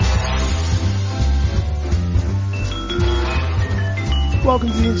welcome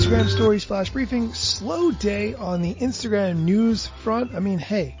to the Instagram Stories Flash Briefing. Slow day on the Instagram news front. I mean,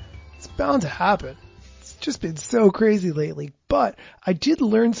 hey, it's bound to happen. It's just been so crazy lately, but I did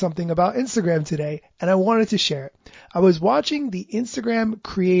learn something about Instagram today and I wanted to share it. I was watching the Instagram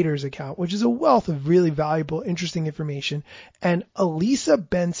creators account, which is a wealth of really valuable, interesting information, and Elisa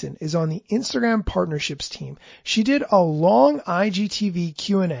Benson is on the Instagram partnerships team. She did a long IGTV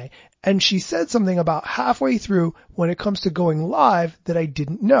Q&A and she said something about halfway through when it comes to going live that I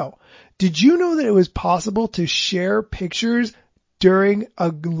didn't know. Did you know that it was possible to share pictures during a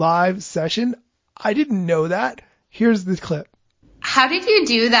live session? I didn't know that. Here's the clip. How did you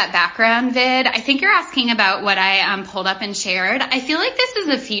do that background vid? I think you're asking about what I pulled up and shared. I feel like this is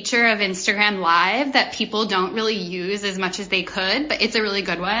a feature of Instagram Live that people don't really use as much as they could, but it's a really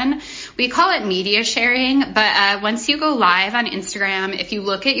good one. We call it media sharing, but once you go live on Instagram, if you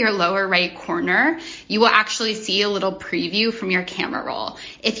look at your lower right corner, you will actually see a little preview from your camera roll.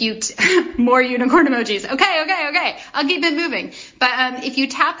 If you, more unicorn emojis. Okay. I'll keep it moving. But if you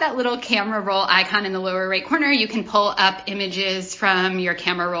tap that little camera roll icon in the lower right corner, you can pull up images from your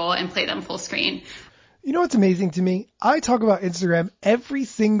camera roll and play them full screen. You know what's amazing to me? I talk about Instagram every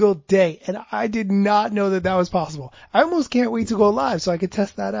single day, and I did not know that that was possible. I almost can't wait to go live so I could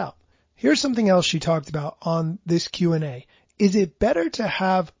test that out. Here's something else she talked about on this Q&A. Is it better to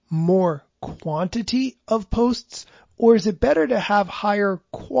have more quantity of posts, or is it better to have higher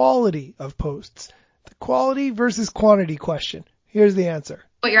quality of posts? The quality versus quantity question. Here's the answer.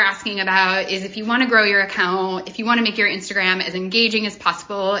 What you're asking about is if you want to grow your account, if you want to make your Instagram as engaging as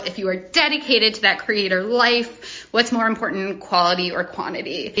possible, if you are dedicated to that creator life, what's more important, quality or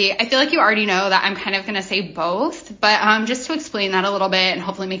quantity? I feel like you already know that I'm kind of going to say both, but just to explain that a little bit and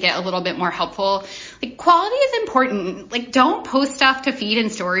hopefully make it a little bit more helpful, like quality is important. Like don't post stuff to feed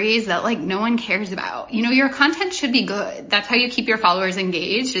in stories that like no one cares about. You know, your content should be good. That's how you keep your followers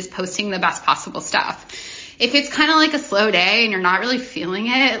engaged, is posting the best possible stuff. If it's kind of like a slow day and you're not really feeling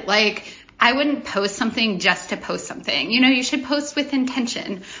it, like I wouldn't post something just to post something. You know, you should post with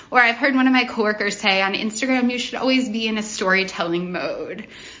intention. Or I've heard one of my coworkers say on Instagram, you should always be in a storytelling mode.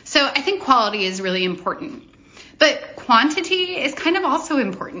 So I think quality is really important. But quantity is kind of also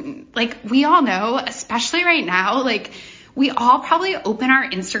important. Like we all know, especially right now, like we all probably open our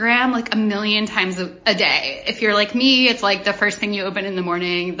Instagram like a million times a day. If you're like me, it's like the first thing you open in the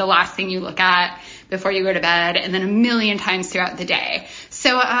morning, the last thing you look at before you go to bed, and then a million times throughout the day.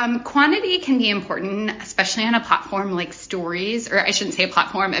 So quantity can be important, especially on a platform like Stories, or I shouldn't say a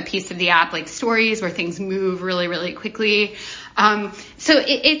platform, a piece of the app like Stories, where things move really, really quickly. So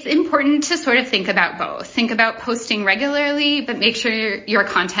it's important to sort of think about both. Think about posting regularly, but make sure your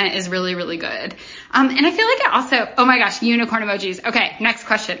content is really, really good. And I feel like it also, oh my gosh, unicorn emojis. Okay, next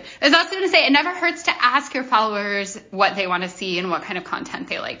question. I was also going to say it never hurts to ask your followers what they want to see and what kind of content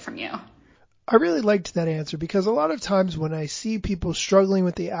they like from you. I really liked that answer because a lot of times when I see people struggling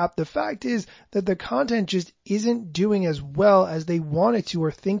with the app, the fact is that the content just isn't doing as well as they want it to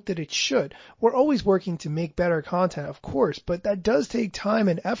or think that it should. We're always working to make better content, of course, but that does take time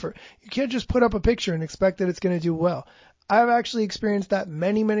and effort. You can't just put up a picture and expect that it's going to do well. I've actually experienced that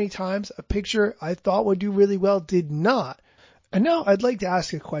many, many times. A picture I thought would do really well did not. And now I'd like to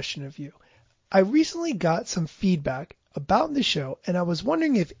ask a question of you. I recently got some feedback about the show, and I was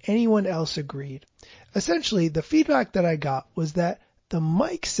wondering if anyone else agreed. Essentially, the feedback that I got was that the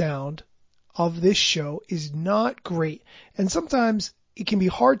mic sound of this show is not great, and sometimes it can be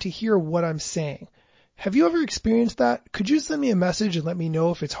hard to hear what I'm saying. Have you ever experienced that? Could you send me a message and let me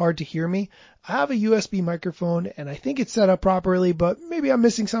know if it's hard to hear me? I have a USB microphone, and I think it's set up properly, but maybe I'm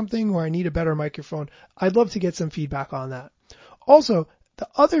missing something or I need a better microphone. I'd love to get some feedback on that. Also, the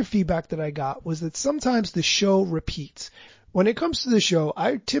other feedback that I got was that sometimes the show repeats. When it comes to the show,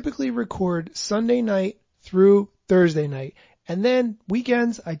 I typically record Sunday night through Thursday night. And then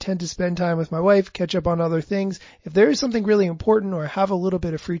weekends, I tend to spend time with my wife, catch up on other things. If there is something really important or I have a little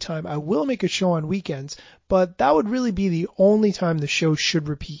bit of free time, I will make a show on weekends, but that would really be the only time the show should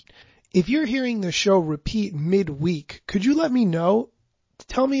repeat. If you're hearing the show repeat midweek, could you let me know?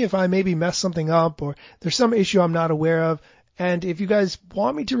 Tell me if I maybe messed something up or there's some issue I'm not aware of. And if you guys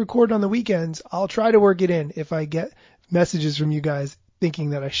want me to record on the weekends, I'll try to work it in if I get messages from you guys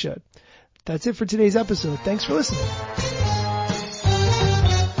thinking that I should. That's it for today's episode. Thanks for listening.